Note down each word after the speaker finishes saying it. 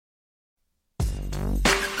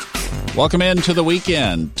Welcome into the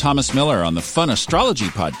weekend. Thomas Miller on the Fun Astrology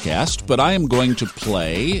Podcast, but I am going to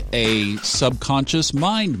play a subconscious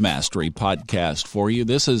mind mastery podcast for you.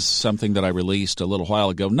 This is something that I released a little while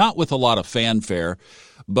ago, not with a lot of fanfare,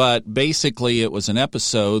 but basically it was an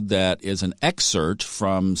episode that is an excerpt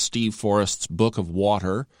from Steve Forrest's Book of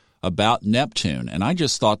Water about Neptune, and I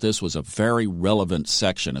just thought this was a very relevant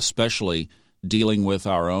section, especially dealing with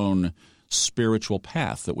our own spiritual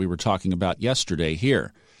path that we were talking about yesterday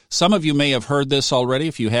here. Some of you may have heard this already.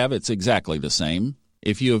 If you have, it's exactly the same.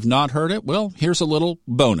 If you have not heard it, well, here's a little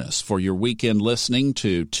bonus for your weekend listening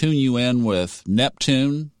to tune you in with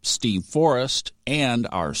Neptune, Steve Forrest, and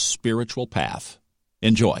our spiritual path.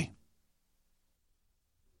 Enjoy.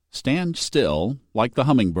 Stand still like the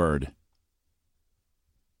hummingbird.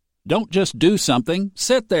 Don't just do something,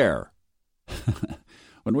 sit there.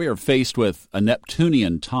 When we are faced with a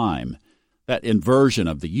Neptunian time, that inversion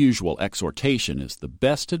of the usual exhortation is the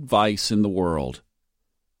best advice in the world.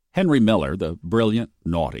 Henry Miller, the brilliant,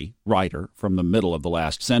 naughty writer from the middle of the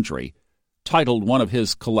last century, titled one of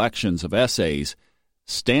his collections of essays,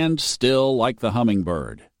 "Stand Still Like the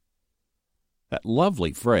Hummingbird." That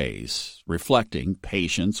lovely phrase, reflecting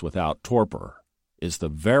patience without torpor, is the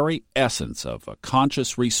very essence of a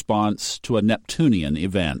conscious response to a Neptunian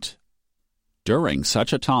event. During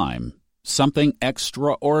such a time, something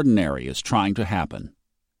extraordinary is trying to happen.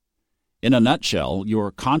 In a nutshell,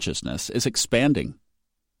 your consciousness is expanding.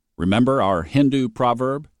 Remember our Hindu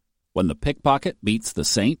proverb, when the pickpocket beats the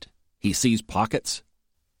saint, he sees pockets?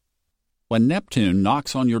 When Neptune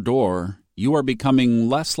knocks on your door, you are becoming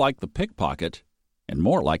less like the pickpocket and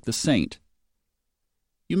more like the saint.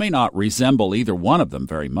 You may not resemble either one of them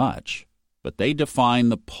very much, but they define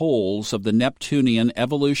the poles of the Neptunian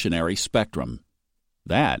evolutionary spectrum.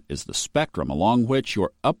 That is the spectrum along which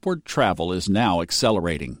your upward travel is now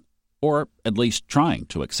accelerating, or at least trying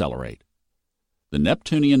to accelerate. The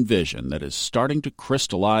Neptunian vision that is starting to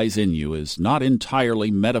crystallize in you is not entirely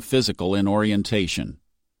metaphysical in orientation.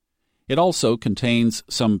 It also contains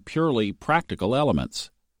some purely practical elements.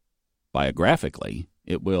 Biographically,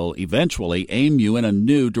 it will eventually aim you in a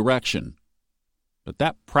new direction. But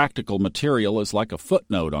that practical material is like a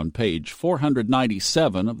footnote on page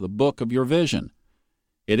 497 of the book of your vision.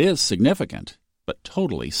 It is significant, but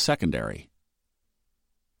totally secondary.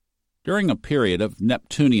 During a period of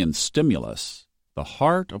Neptunian stimulus, the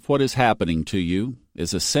heart of what is happening to you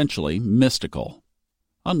is essentially mystical.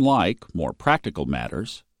 Unlike more practical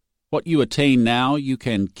matters, what you attain now you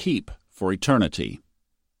can keep for eternity.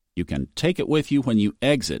 You can take it with you when you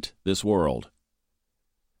exit this world.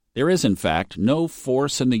 There is, in fact, no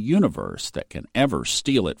force in the universe that can ever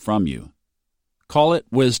steal it from you. Call it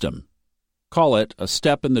wisdom. Call it a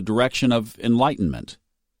step in the direction of enlightenment.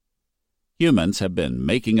 Humans have been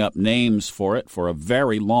making up names for it for a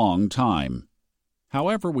very long time.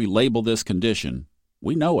 However we label this condition,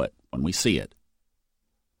 we know it when we see it.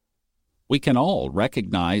 We can all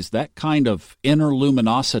recognize that kind of inner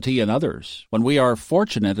luminosity in others when we are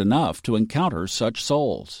fortunate enough to encounter such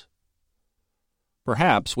souls.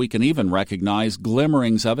 Perhaps we can even recognize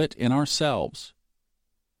glimmerings of it in ourselves.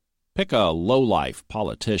 Pick a low-life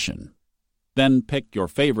politician. Then pick your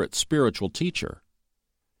favorite spiritual teacher.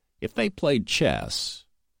 If they played chess,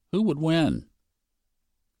 who would win?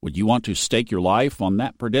 Would you want to stake your life on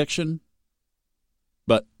that prediction?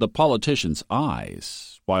 But the politician's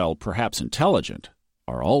eyes, while perhaps intelligent,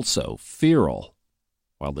 are also feral,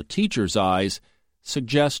 while the teacher's eyes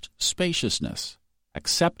suggest spaciousness,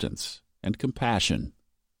 acceptance, and compassion.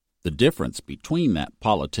 The difference between that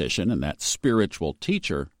politician and that spiritual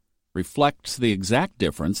teacher reflects the exact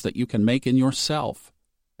difference that you can make in yourself,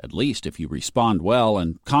 at least if you respond well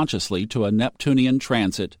and consciously to a Neptunian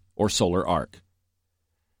transit or solar arc.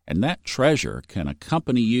 And that treasure can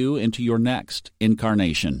accompany you into your next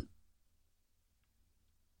incarnation.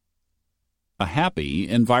 A happy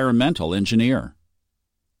environmental engineer.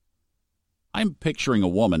 I'm picturing a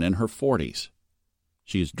woman in her 40s.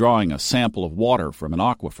 She is drawing a sample of water from an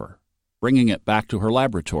aquifer, bringing it back to her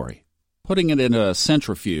laboratory, putting it into a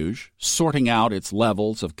centrifuge, sorting out its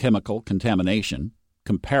levels of chemical contamination,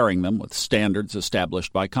 comparing them with standards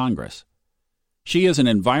established by Congress. She is an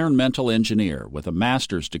environmental engineer with a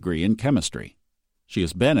master's degree in chemistry. She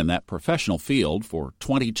has been in that professional field for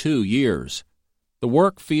 22 years. The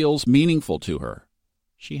work feels meaningful to her.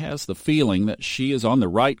 She has the feeling that she is on the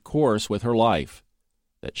right course with her life,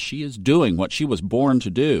 that she is doing what she was born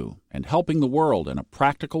to do and helping the world in a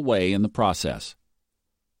practical way in the process.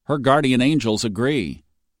 Her guardian angels agree.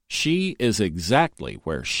 She is exactly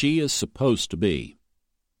where she is supposed to be.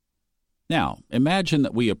 Now, imagine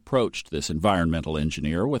that we approached this environmental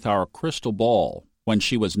engineer with our crystal ball when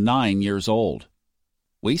she was 9 years old.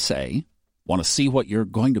 We say, "Want to see what you're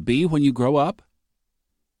going to be when you grow up?"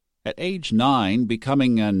 At age 9,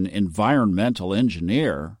 becoming an environmental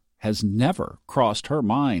engineer has never crossed her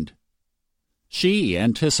mind. She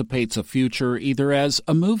anticipates a future either as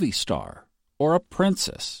a movie star or a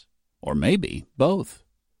princess, or maybe both.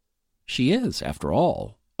 She is, after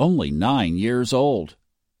all, only 9 years old.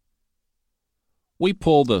 We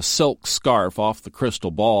pull the silk scarf off the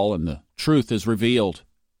crystal ball and the truth is revealed.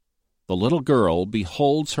 The little girl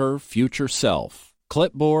beholds her future self,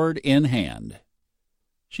 clipboard in hand.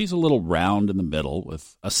 She's a little round in the middle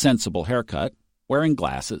with a sensible haircut, wearing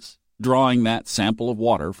glasses, drawing that sample of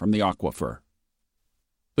water from the aquifer.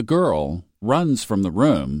 The girl runs from the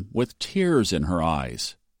room with tears in her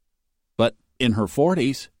eyes. But in her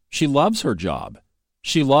 40s, she loves her job.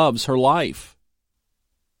 She loves her life.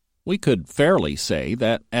 We could fairly say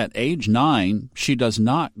that at age 9, she does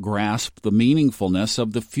not grasp the meaningfulness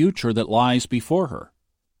of the future that lies before her.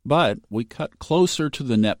 But we cut closer to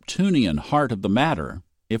the Neptunian heart of the matter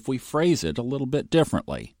if we phrase it a little bit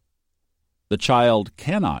differently. The child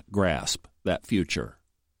cannot grasp that future.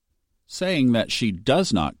 Saying that she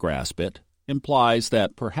does not grasp it implies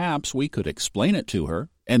that perhaps we could explain it to her,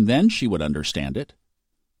 and then she would understand it.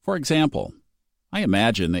 For example, I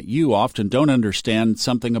imagine that you often don't understand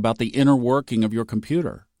something about the inner working of your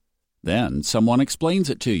computer. Then someone explains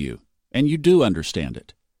it to you, and you do understand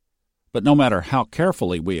it. But no matter how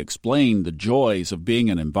carefully we explain the joys of being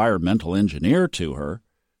an environmental engineer to her,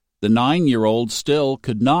 the 9-year-old still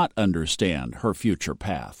could not understand her future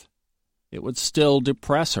path. It would still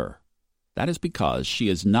depress her. That is because she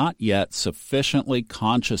is not yet sufficiently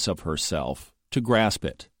conscious of herself to grasp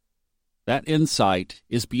it. That insight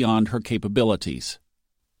is beyond her capabilities.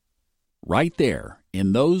 Right there,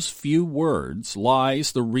 in those few words,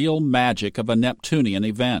 lies the real magic of a Neptunian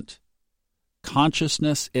event.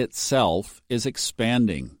 Consciousness itself is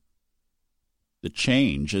expanding. The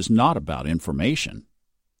change is not about information.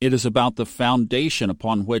 It is about the foundation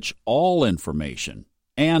upon which all information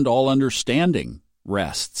and all understanding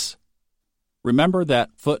rests. Remember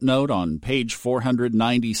that footnote on page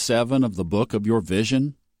 497 of the Book of Your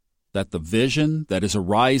Vision? That the vision that is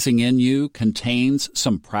arising in you contains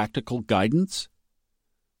some practical guidance?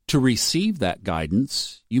 To receive that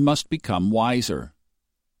guidance, you must become wiser.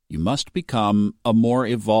 You must become a more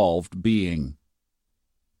evolved being.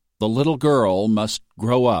 The little girl must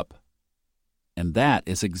grow up. And that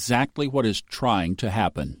is exactly what is trying to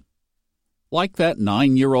happen. Like that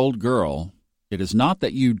 9-year-old girl, it is not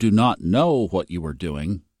that you do not know what you are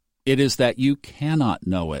doing. It is that you cannot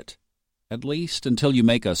know it, at least until you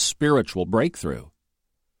make a spiritual breakthrough.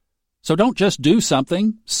 So don't just do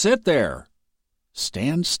something. Sit there.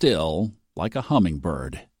 Stand still like a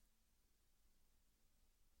hummingbird.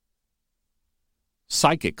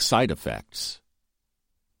 Psychic side effects.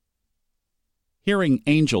 Hearing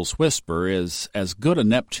angels whisper is as good a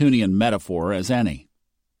Neptunian metaphor as any.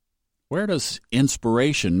 Where does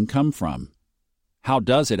inspiration come from? How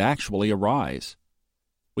does it actually arise?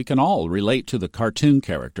 We can all relate to the cartoon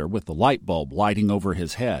character with the light bulb lighting over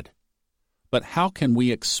his head. But how can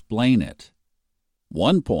we explain it?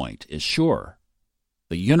 One point is sure.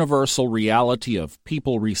 The universal reality of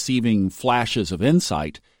people receiving flashes of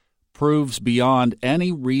insight proves beyond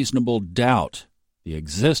any reasonable doubt the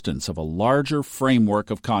existence of a larger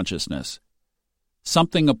framework of consciousness,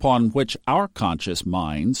 something upon which our conscious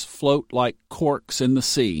minds float like corks in the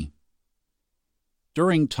sea.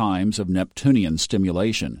 During times of Neptunian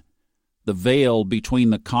stimulation, the veil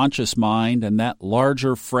between the conscious mind and that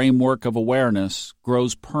larger framework of awareness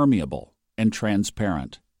grows permeable and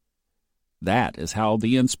transparent. That is how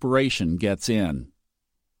the inspiration gets in.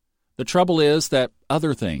 The trouble is that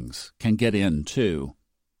other things can get in too.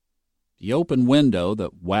 The open window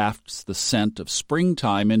that wafts the scent of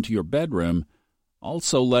springtime into your bedroom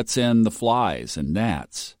also lets in the flies and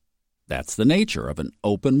gnats. That's the nature of an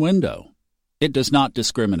open window. It does not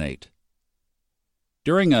discriminate.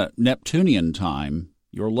 During a Neptunian time,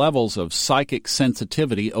 your levels of psychic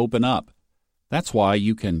sensitivity open up. That's why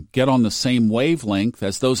you can get on the same wavelength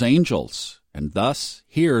as those angels and thus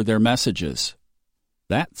hear their messages.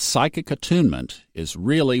 That psychic attunement is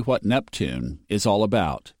really what Neptune is all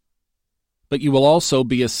about. But you will also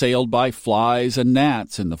be assailed by flies and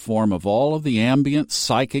gnats in the form of all of the ambient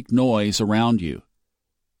psychic noise around you.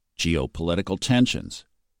 Geopolitical tensions,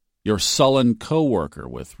 your sullen coworker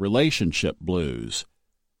with relationship blues,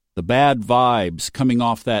 the bad vibes coming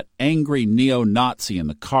off that angry neo-Nazi in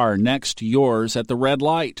the car next to yours at the red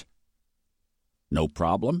light. No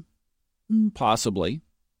problem? Possibly.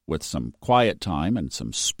 With some quiet time and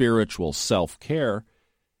some spiritual self-care,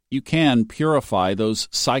 You can purify those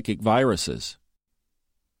psychic viruses.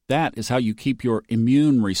 That is how you keep your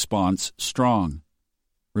immune response strong.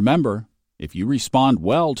 Remember, if you respond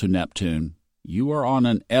well to Neptune, you are on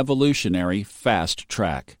an evolutionary fast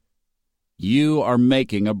track. You are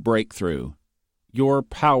making a breakthrough. Your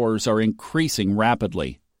powers are increasing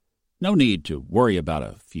rapidly. No need to worry about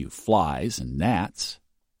a few flies and gnats.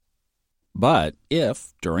 But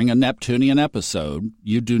if, during a Neptunian episode,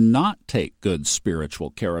 you do not take good spiritual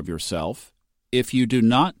care of yourself, if you do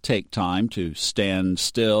not take time to stand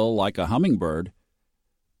still like a hummingbird,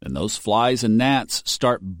 then those flies and gnats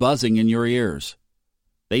start buzzing in your ears.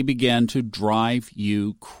 They begin to drive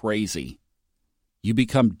you crazy. You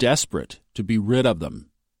become desperate to be rid of them.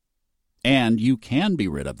 And you can be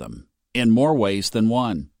rid of them in more ways than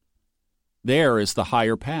one. There is the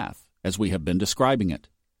higher path, as we have been describing it.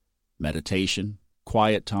 Meditation,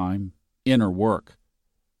 quiet time, inner work.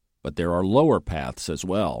 But there are lower paths as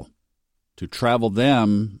well. To travel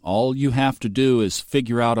them, all you have to do is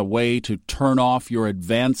figure out a way to turn off your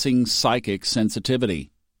advancing psychic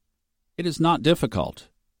sensitivity. It is not difficult.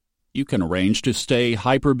 You can arrange to stay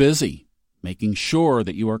hyper-busy, making sure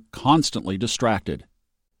that you are constantly distracted.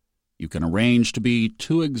 You can arrange to be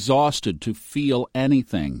too exhausted to feel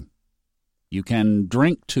anything. You can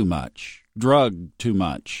drink too much, drug too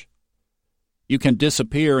much. You can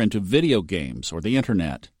disappear into video games or the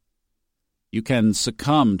internet. You can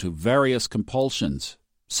succumb to various compulsions,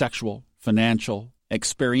 sexual, financial,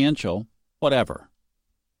 experiential, whatever.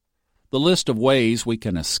 The list of ways we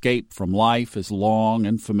can escape from life is long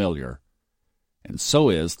and familiar, and so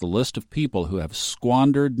is the list of people who have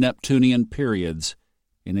squandered Neptunian periods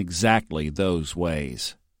in exactly those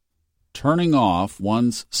ways. Turning off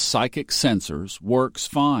one's psychic sensors works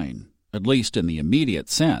fine, at least in the immediate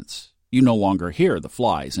sense. You no longer hear the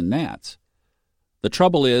flies and gnats. The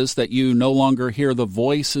trouble is that you no longer hear the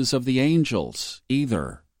voices of the angels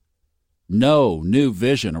either. No new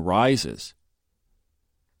vision arises.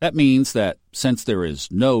 That means that since there is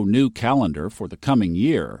no new calendar for the coming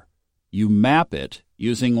year, you map it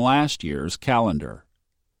using last year's calendar.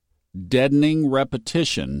 Deadening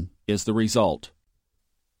repetition is the result.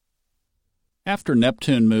 After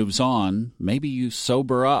Neptune moves on, maybe you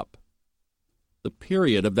sober up. The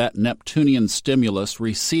period of that Neptunian stimulus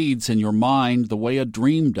recedes in your mind the way a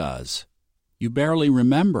dream does. You barely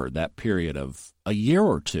remember that period of a year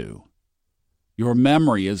or two. Your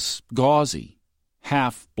memory is gauzy,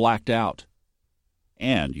 half blacked out,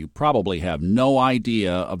 and you probably have no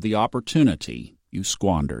idea of the opportunity you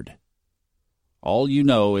squandered. All you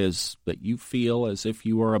know is that you feel as if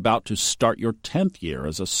you are about to start your 10th year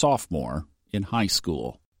as a sophomore in high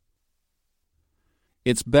school.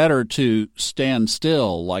 It's better to stand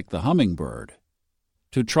still like the hummingbird,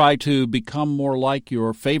 to try to become more like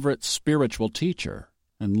your favorite spiritual teacher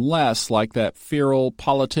and less like that feral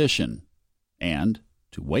politician, and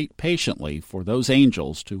to wait patiently for those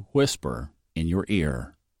angels to whisper in your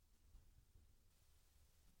ear.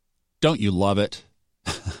 Don't you love it?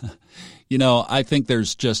 I think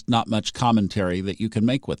there's just not much commentary that you can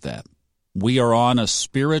make with that. We are on a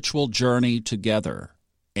spiritual journey together,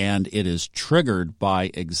 and it is triggered by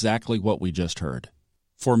exactly what we just heard.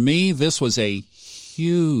 For me, this was a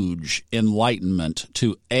huge enlightenment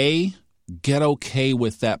to A, get okay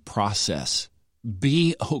with that process,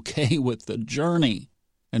 be okay with the journey.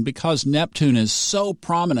 And because Neptune is so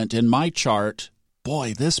prominent in my chart,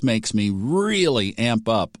 boy, this makes me really amp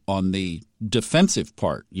up on the defensive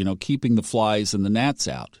part, keeping the flies and the gnats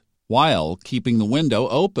out, while keeping the window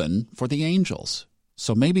open for the angels.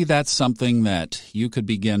 So maybe that's something that you could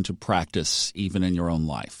begin to practice even in your own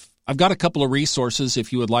life. I've got a couple of resources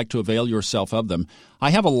if you would like to avail yourself of them. I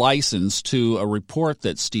have a license to a report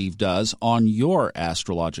that Steve does on your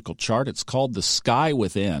astrological chart. It's called The Sky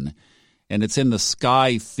Within, and it's in the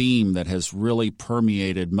sky theme that has really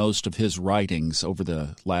permeated most of his writings over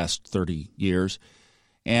the last 30 years.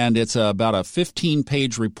 And it's about a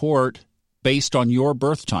 15-page report based on your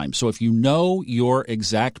birth time. So if you know your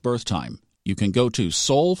exact birth time, you can go to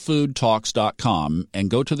soulfoodtalks.com and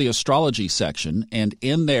go to the astrology section, and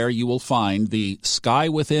in there you will find the Sky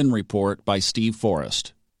Within report by Steve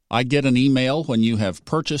Forrest. I get an email when you have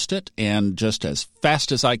purchased it, and just as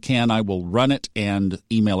fast as I can, I will run it and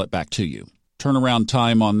email it back to you. Turnaround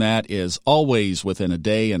time on that is always within a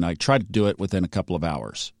day, and I try to do it within a couple of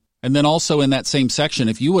hours. And then also in that same section,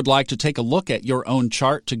 if you would like to take a look at your own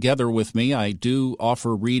chart together with me, I do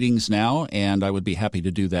offer readings now, and I would be happy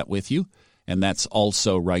to do that with you. And that's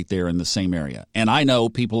also right there in the same area. And I know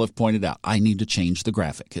people have pointed out, I need to change the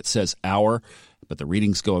graphic. It says hour, but the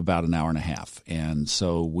readings go about an hour and a half. And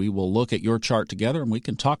so we will look at your chart together, and we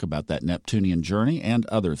can talk about that Neptunian journey and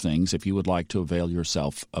other things if you would like to avail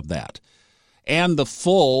yourself of that. And the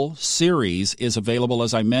full series is available,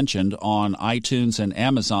 as I mentioned, on iTunes and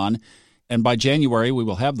Amazon. And by January, we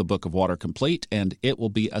will have the Book of Water complete, and it will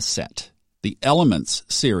be a set. The Elements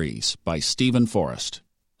series by Stephen Forrest.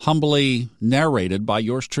 Humbly narrated by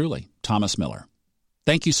yours truly, Thomas Miller.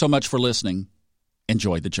 Thank you so much for listening.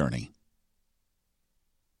 Enjoy the journey.